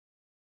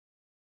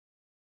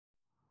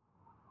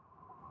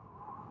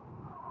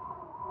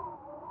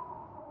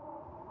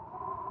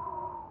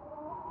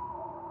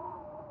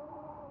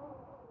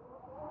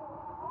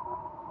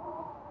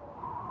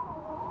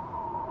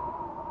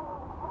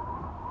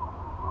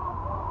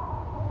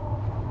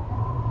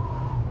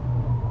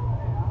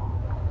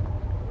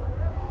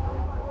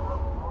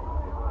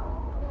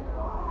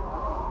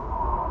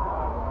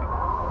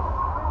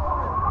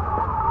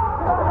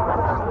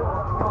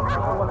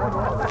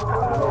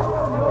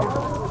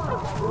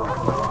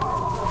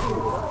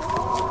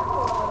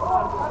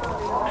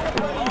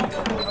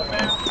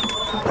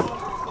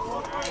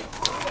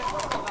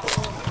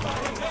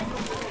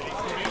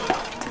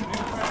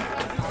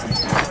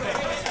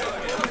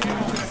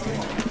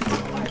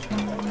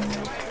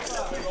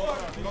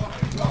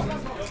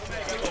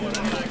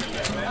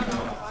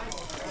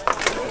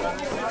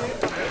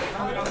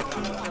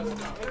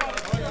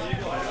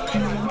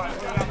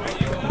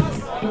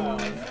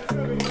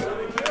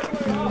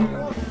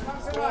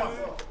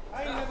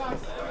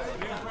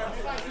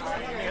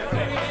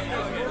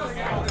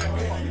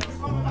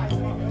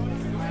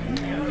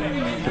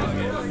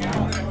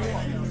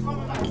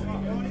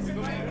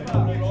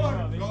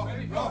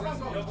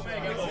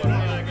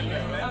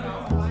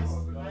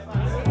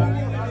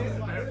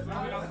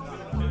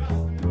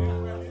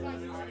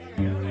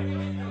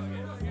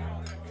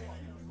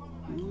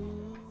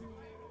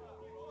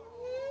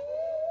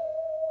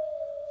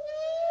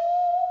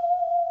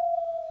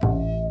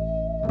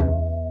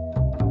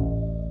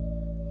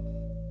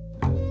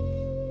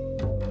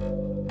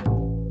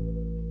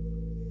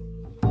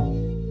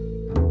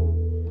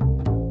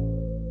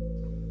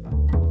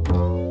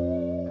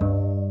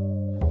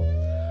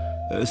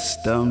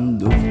Östan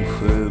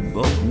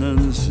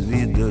Domsjöbottnens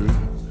vidder,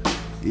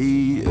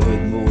 i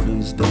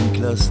ödmårdens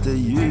dunklaste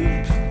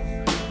djup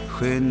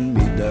sken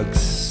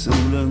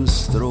middagssolens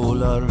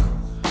strålar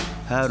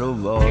här och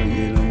var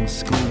genom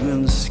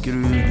skogens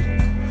skrud.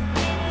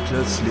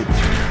 Plötsligt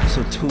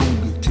så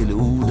tog till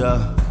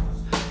orda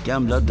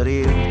gamla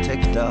drev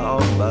täckta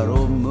av barr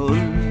och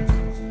mull.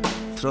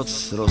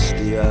 Trots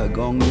rostiga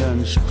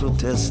gångjärns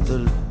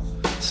protester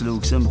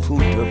slogs en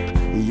port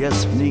upp i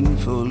gäspning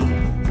full.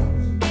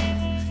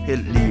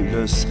 Helt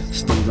livlös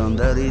stod han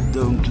där i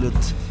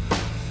dunklet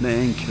med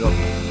en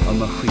kropp av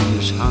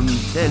maskiners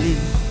handtälj.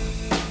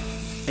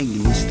 En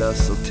gnista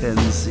så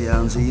tänds i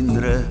hans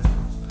inre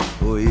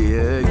och i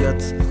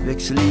ögat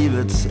väcks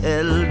livets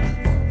eld.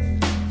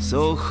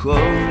 Så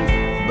sjung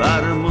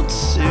barr mot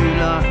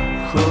sula,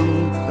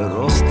 sjung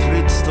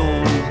rostfritt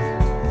stål.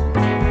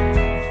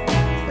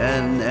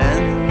 En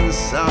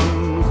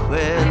ensam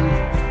själ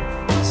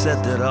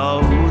sätter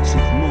av mot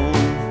sitt mål,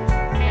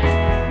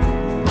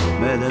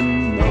 med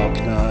den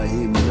nakna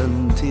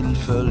himlen till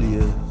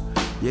följe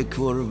gick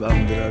vår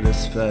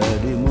vandrares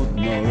färd emot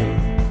norr.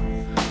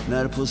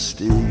 När på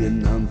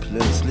stigen han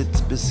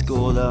plötsligt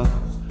beskåda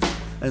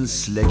en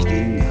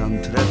släkting han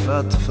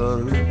träffat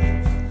förr.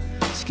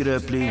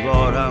 Skröplig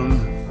var han,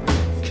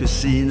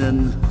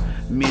 kusinen,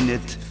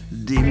 minnet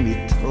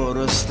dimmigt och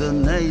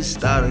rösten ej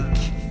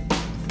stark.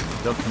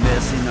 Dock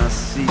med sina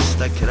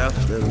sista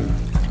krafter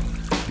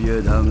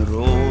bjöd han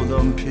råd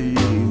om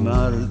pyr i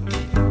mark.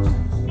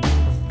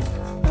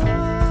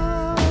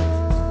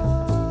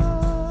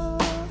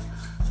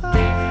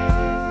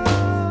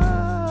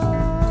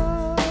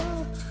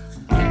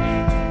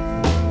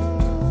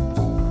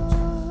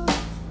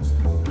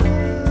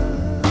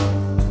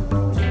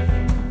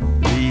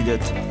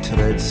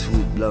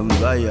 Trädsfot bland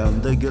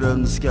vajande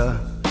grönska,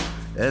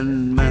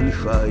 en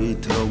människa i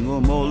trång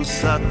och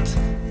målsatt,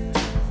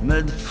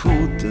 med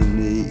foten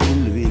i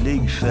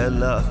illvillig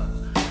fälla,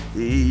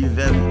 i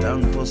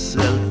väntan på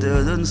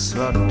svältdöden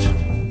svart.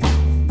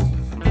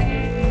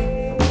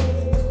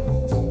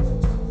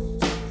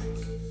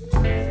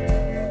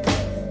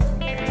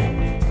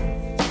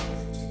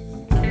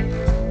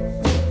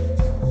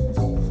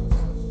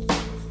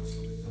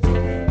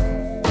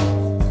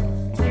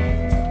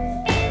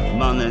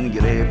 Mannen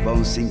grep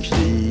om sin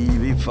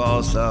kniv i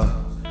fasa,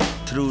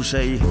 tror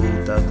sig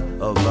hotad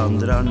av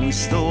vandraren i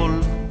stål.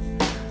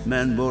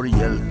 Men vår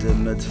hjälte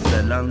med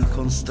fällan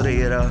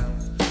konstrera,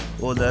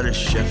 och där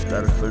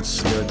käftar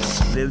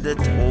förslöts blev det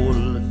ett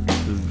hål.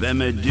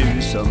 Vem är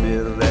du som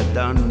är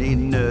räddan i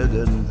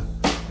nöden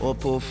och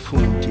på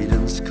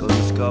forntidens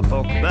kunskap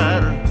och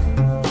bär?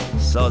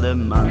 Sade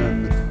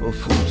mannen och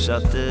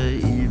fortsatte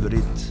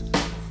ivrigt,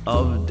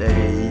 av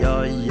dig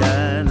jag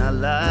gärna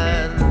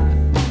lär.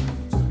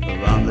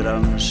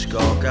 Vandraren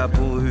skakade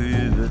på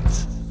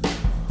huvudet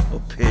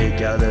och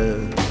pekade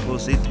på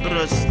sitt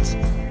bröst.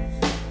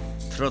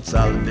 Trots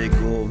all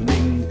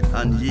begåvning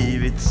han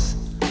givits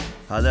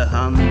hade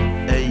han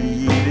ej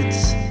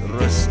givits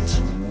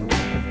röst.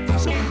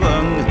 Så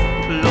sjung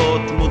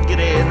plåt mot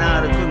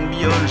grenar, sjung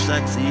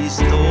björnsax i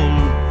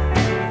stål.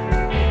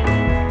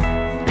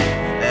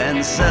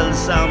 En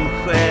sällsam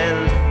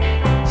själ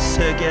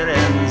söker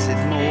än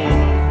sitt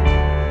mål.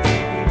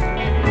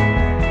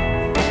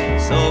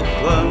 Så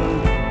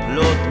sjung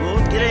plåt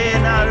mot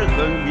grenar,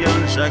 sjung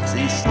björnsax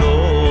i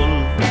stål.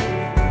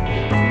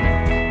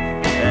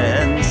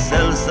 En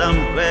sällsam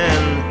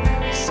själ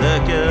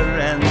söker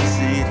än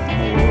sitt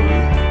mål.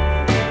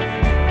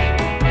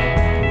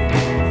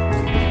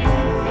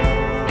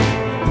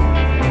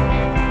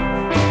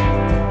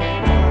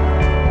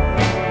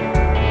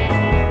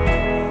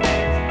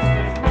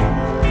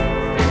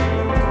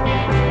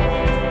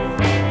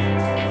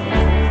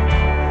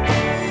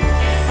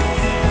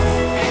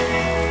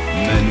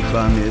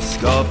 Människan är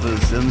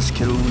skapelsens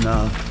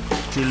krona,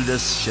 till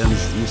dess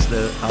tjänst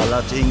måste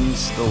alla ting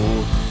stå.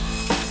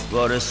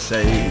 Vare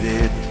sig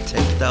det är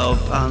täckta av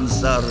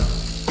pansar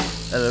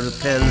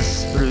eller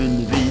päls,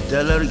 brun, vit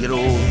eller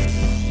grå.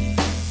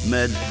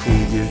 Med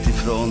fog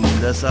utifrån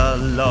dessa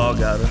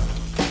lagar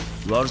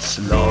var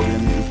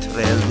slagen i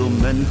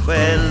träldomen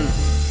själ,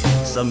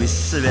 som i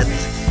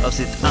svett av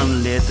sitt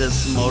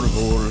anletes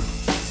morrhår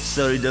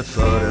sörjde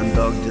för en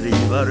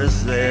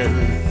dagdrivares väl.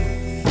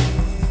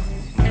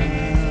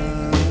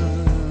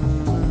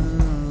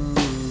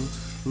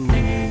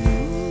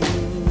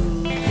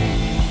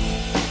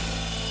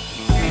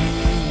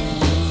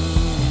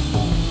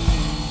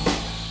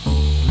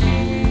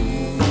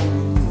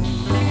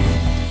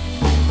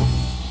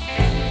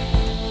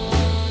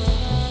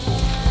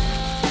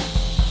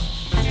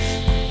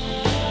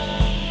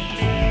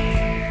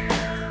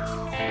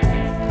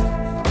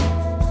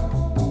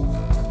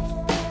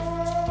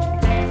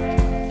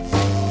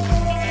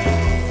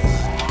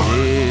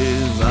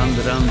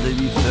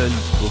 Vi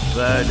följt på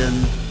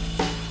färden,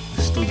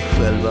 stod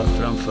själva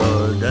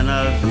framför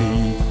denna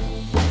vy.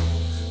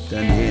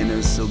 Den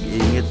ene såg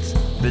inget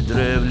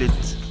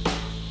bedrövligt,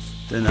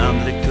 den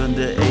andra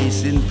kunde ej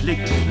sin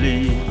plikt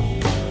fly.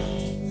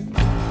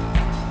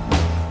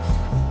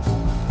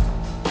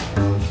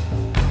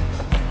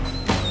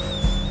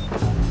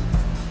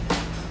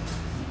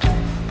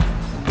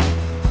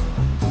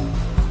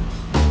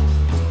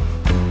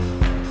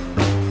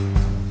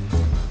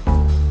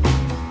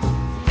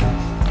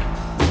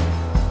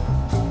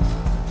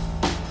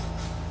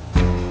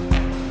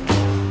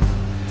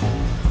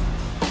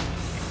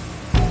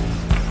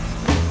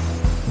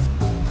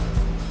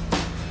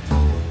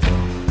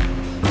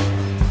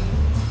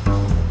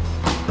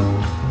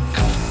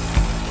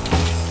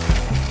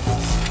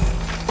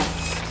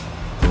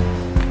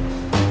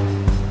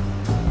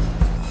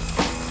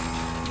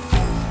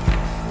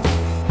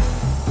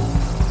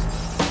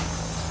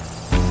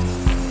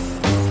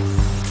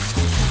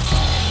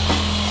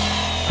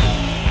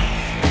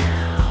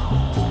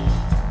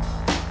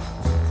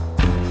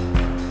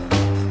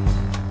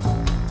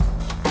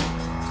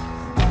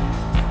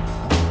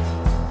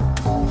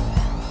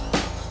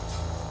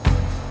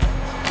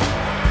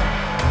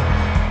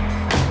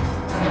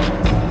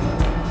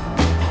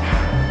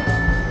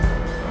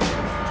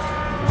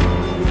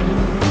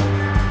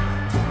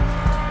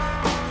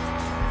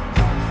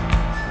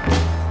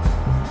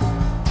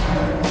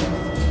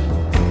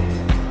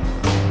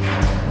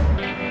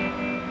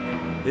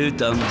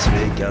 Utan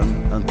tvekan,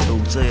 han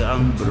tog sig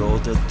an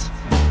brottet,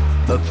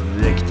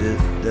 uppväckte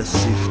dess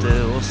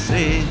syfte och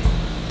se.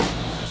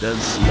 Den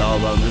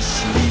slavande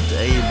slit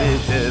ej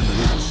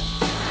behövligt,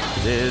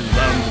 det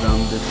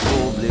vandrande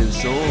två blev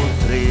så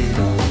tre.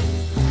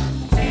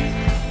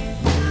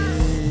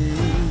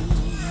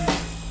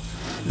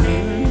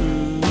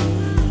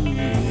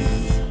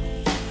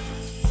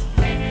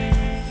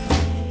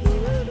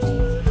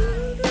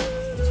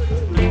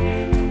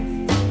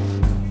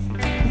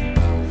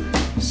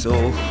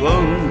 Så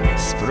sjung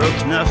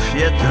spruckna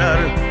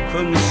fjättrar,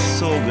 sjung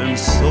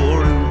sågens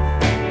sorn.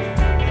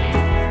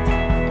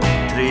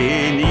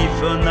 Tre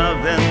nyfunna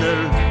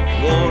vänner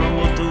går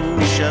mot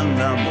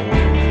okända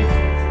mål.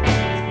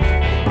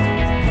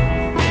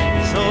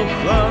 Så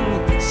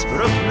sjung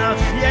spruckna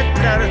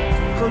fjättrar,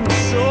 sjung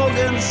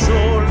sågens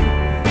sorn.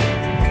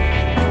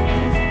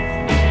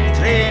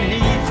 Tre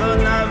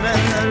nyfunna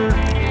vänner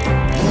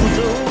mot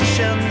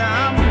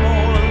okända mål.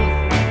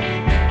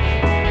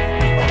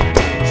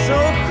 Så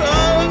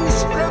sjung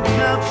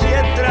spruckna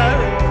fjättrar,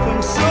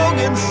 sjung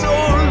sågens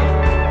sorn.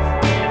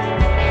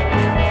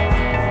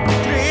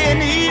 Tre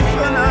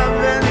nyfunna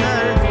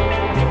vänner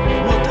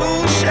mot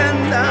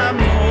okända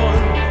mål.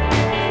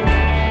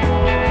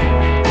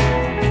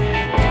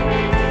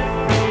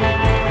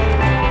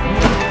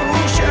 Mot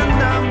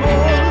okända mål. Mot okända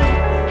mål.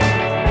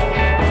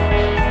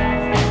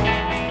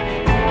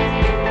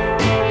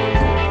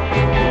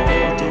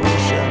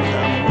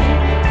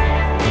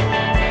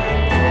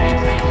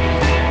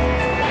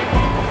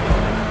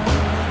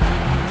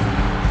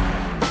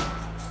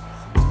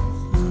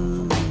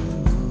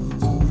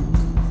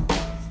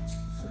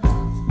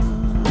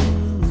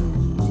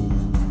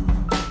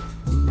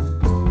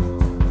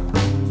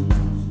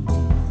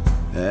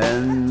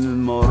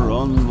 En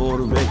morgon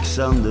vår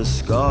växande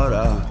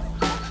skara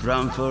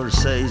framför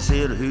sig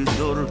ser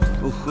hyddor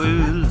och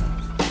skjul,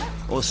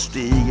 och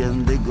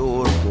stigen det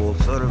går på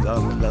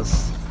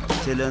förvandlas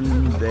till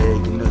en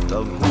väg nött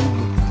av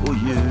hov och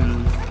hjul.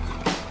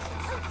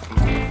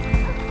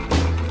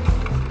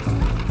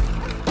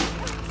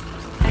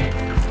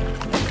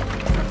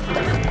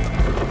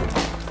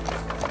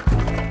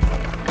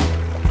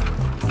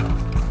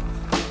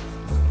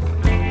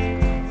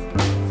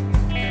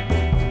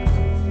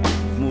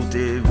 Mot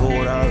i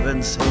våra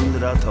väns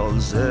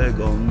hundratals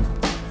ögon,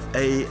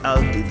 ej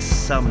alltid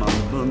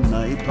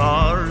sammanbundna i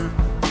par.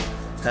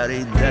 Här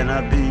i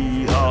denna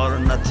by har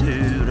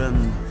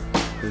naturen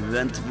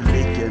vänt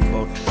blicken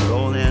bort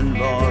från en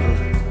var.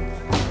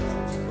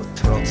 Och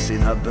trots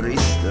sina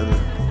brister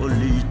och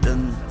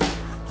lyten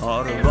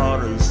har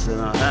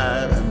varelserna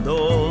här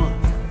ändå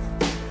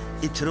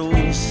i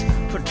tros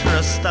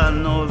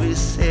förtröstan och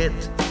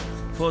visshet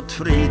fått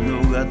frid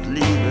nog att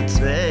livets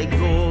väg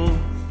gå.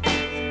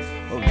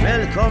 Och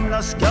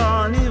välkomna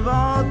ska ni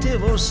vara till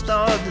vår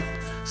stad,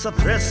 sa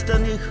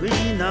prästen i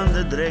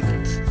skinande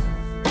dräkt.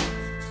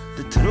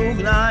 Det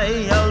trogna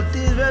är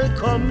alltid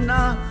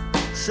välkomna,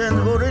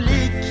 sen vore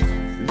lik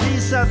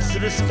visats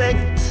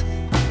respekt.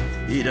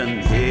 I den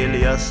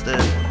heligaste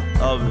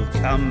av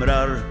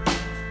kamrar,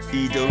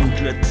 i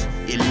dunklet,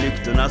 i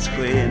lyktornas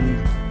sken,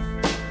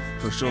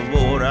 för så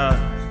våra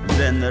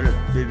vänner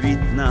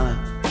bevittna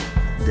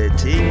det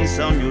ting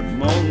som gjort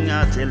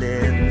många till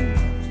en.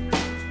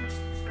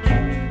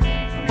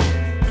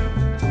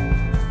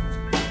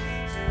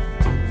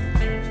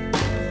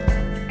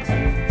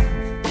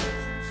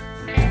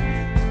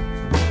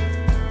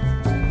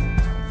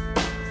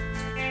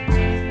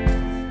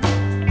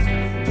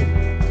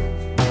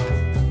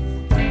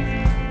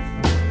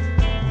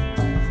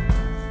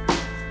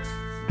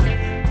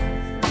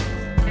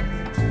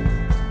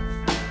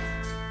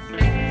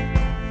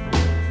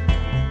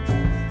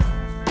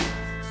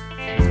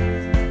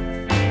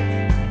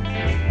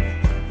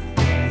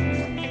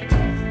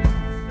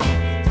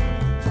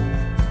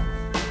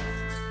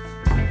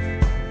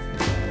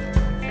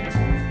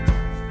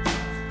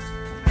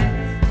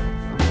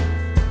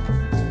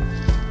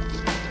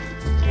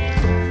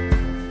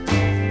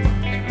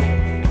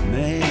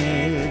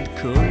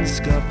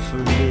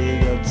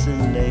 Förlegad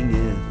sen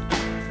länge,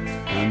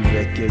 han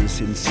väcker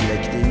sin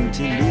släkting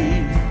till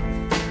liv,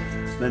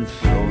 men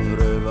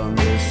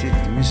frånrövande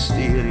sitt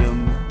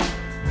mysterium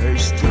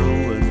höjs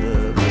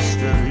troende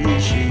röster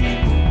i Kil.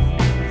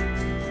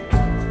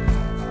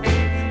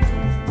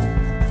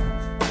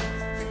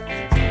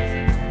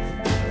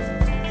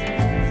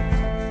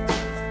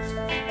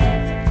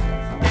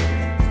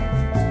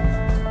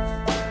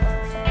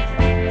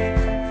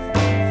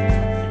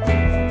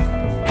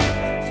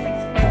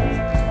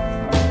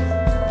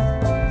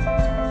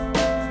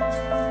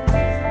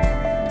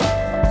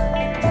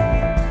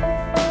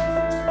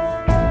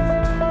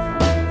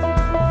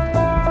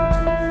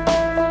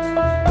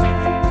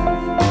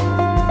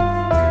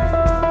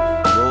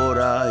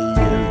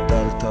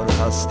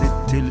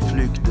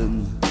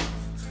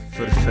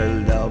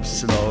 Förföljda av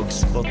slag,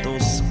 spott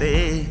och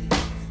spe,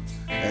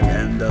 en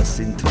enda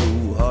sin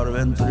tro har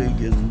vänt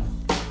ryggen,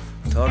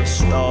 tar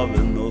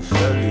staven och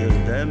följer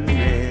dem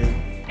med.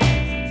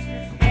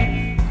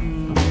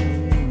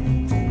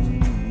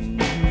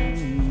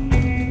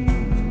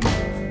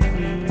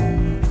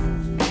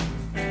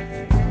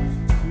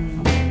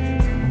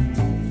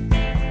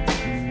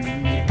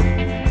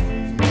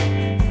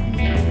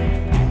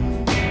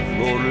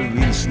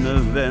 Vår vilsne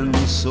vän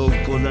såg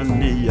på den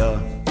nya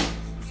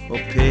och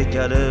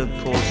pekade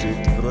på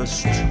sitt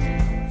bröst.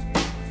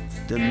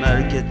 Det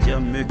märket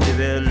jag mycket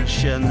väl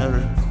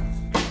känner,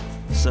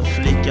 sa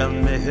flickan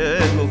med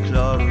hög och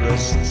klar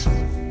röst.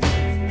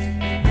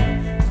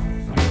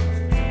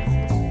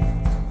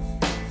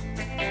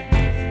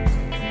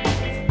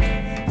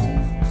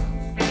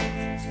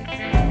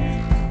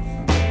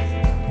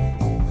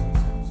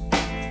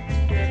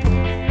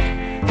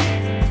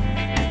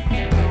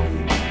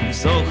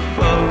 Så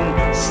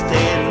sjöng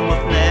sten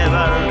mot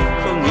nävar,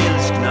 sjung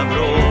ilskna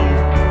vrål.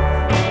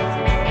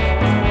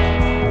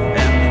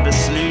 En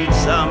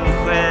beslutsam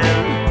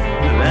själ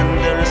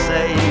vänder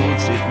sig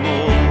mot sitt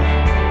mål.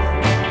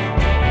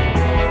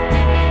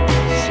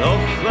 Så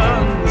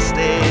sjöng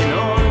sten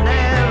och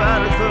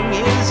nävar, sjung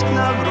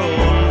ilskna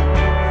vrål.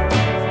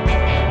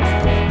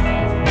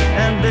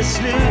 En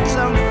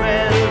beslutsam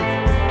själ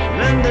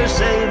vänder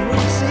sig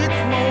mot sitt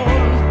mål.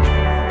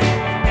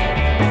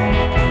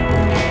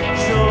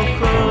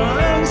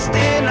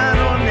 Stenar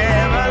och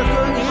nävar,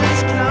 sjung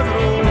ilskna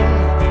vrål.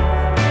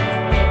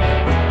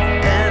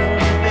 En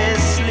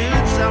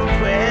beslutsam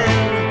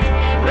själ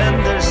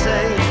vänder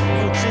sig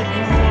mot sitt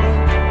mål.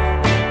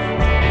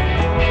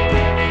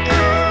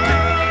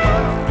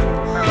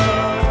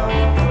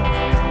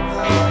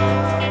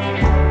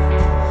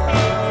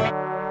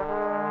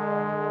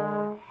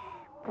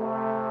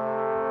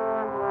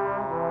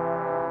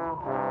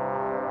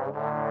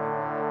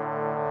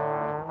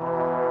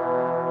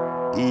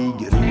 I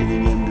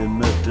gryningen det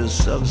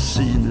möttes av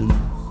synen,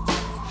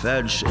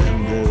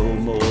 färdsände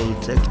och mål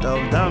täckt av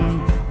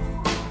damm.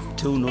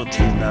 Ton och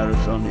tinnar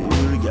från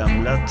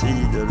urgamla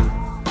tider,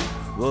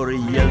 vår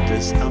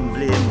hjältes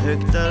emblem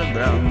högt där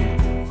brann.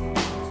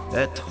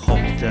 Ett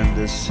hopp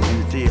tändes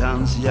ut i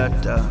hans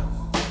hjärta,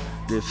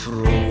 det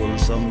frågor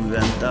som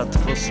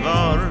väntat på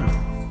svar.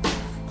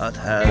 Att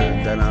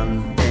här där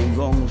han en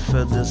gång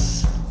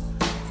föddes,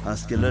 han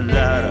skulle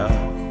lära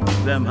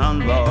vem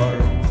han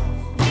var.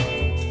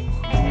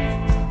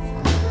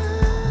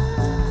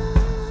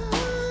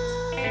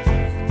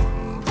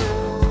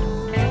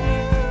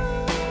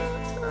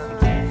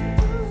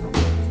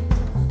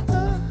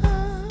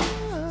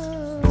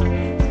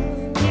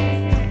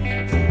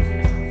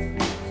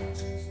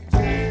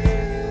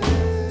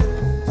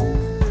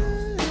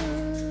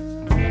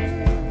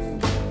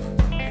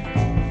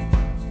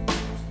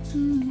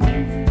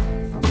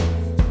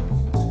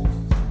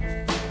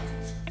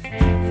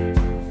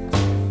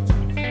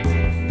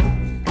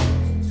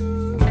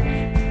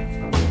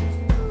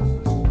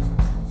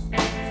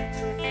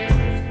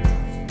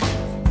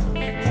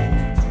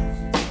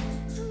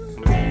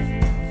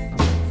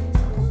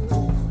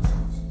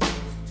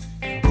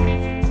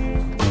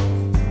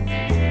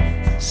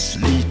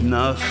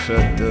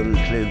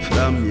 Fötter klev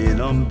fram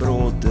genom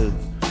bråte,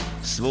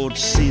 svårt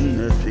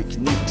sinne fick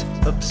nytt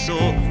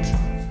uppsåt.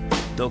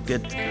 Dock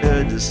ett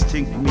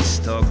ödestyngt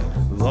misstag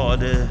var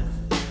det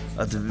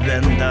att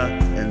vända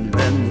en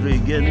vän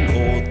ryggen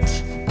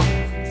åt.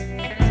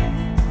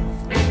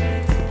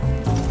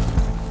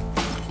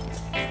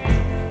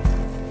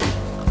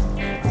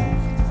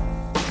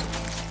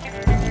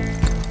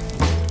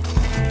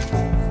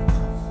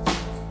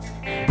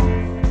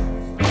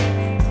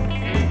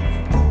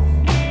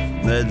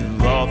 Med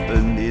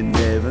vapen i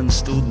näven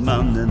stod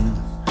mannen,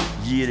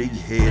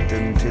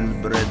 girigheten till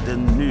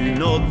bredden nu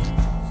nådd.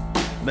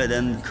 Med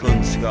den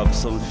kunskap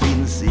som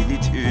finns i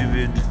ditt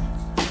huvud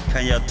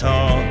kan jag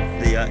ta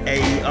det jag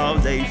ej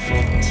av dig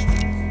fått.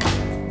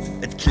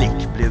 Ett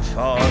klick blev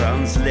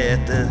farans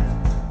läte,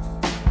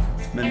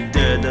 men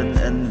döden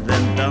en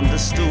väntande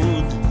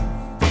stod.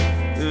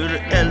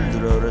 Ur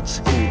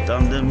eldrörets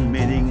hotande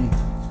mening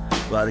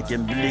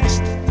varken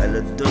blixt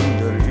eller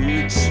dunder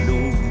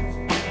utslog.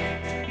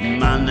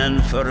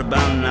 Mannen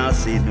förbanna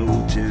sin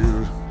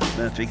otur,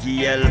 men fick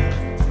hjälp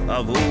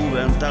av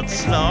oväntat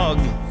slag.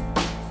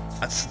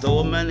 Att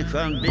stå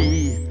människan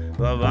bi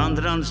var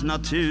vandrarens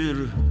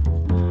natur,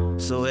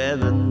 så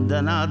även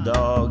denna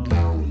dag.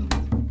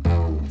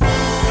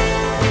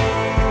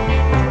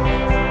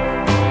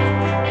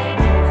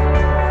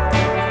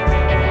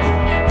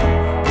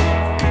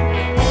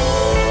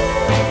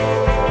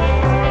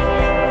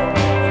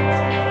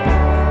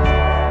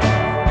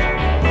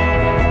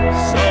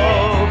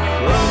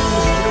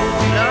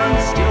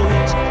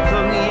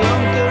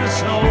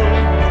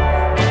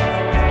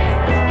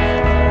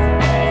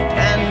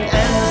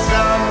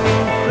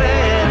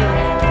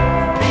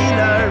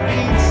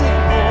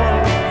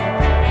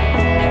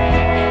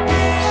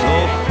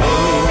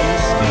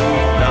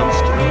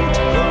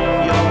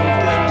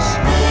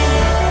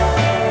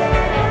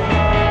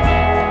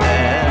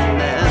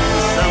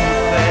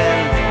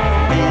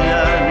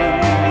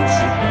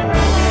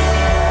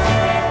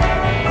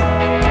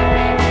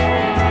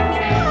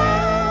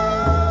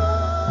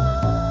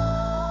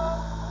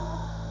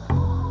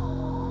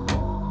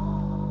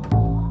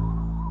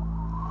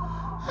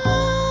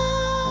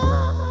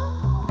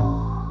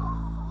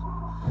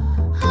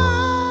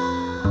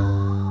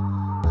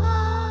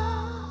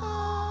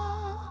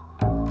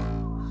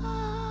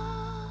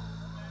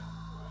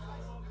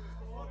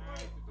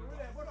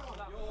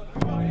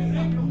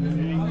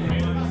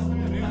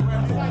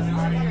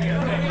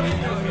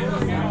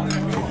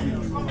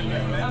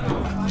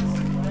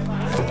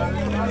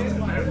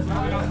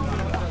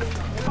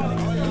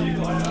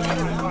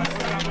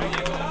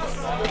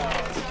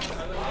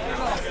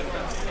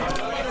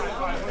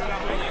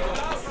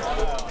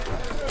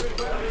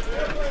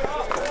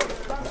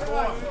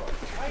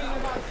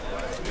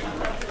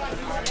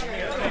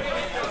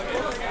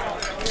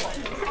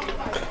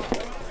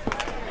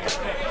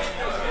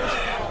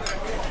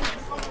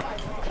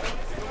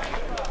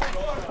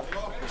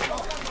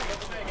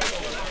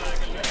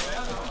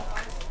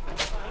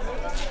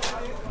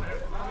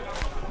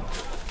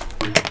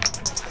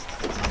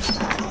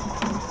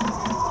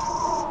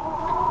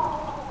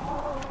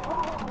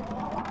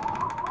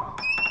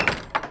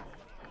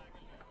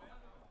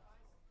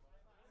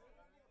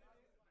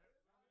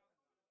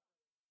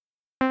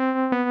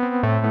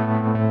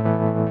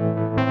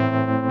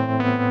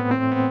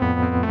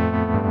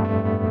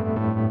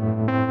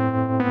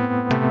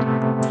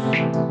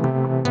 Hej!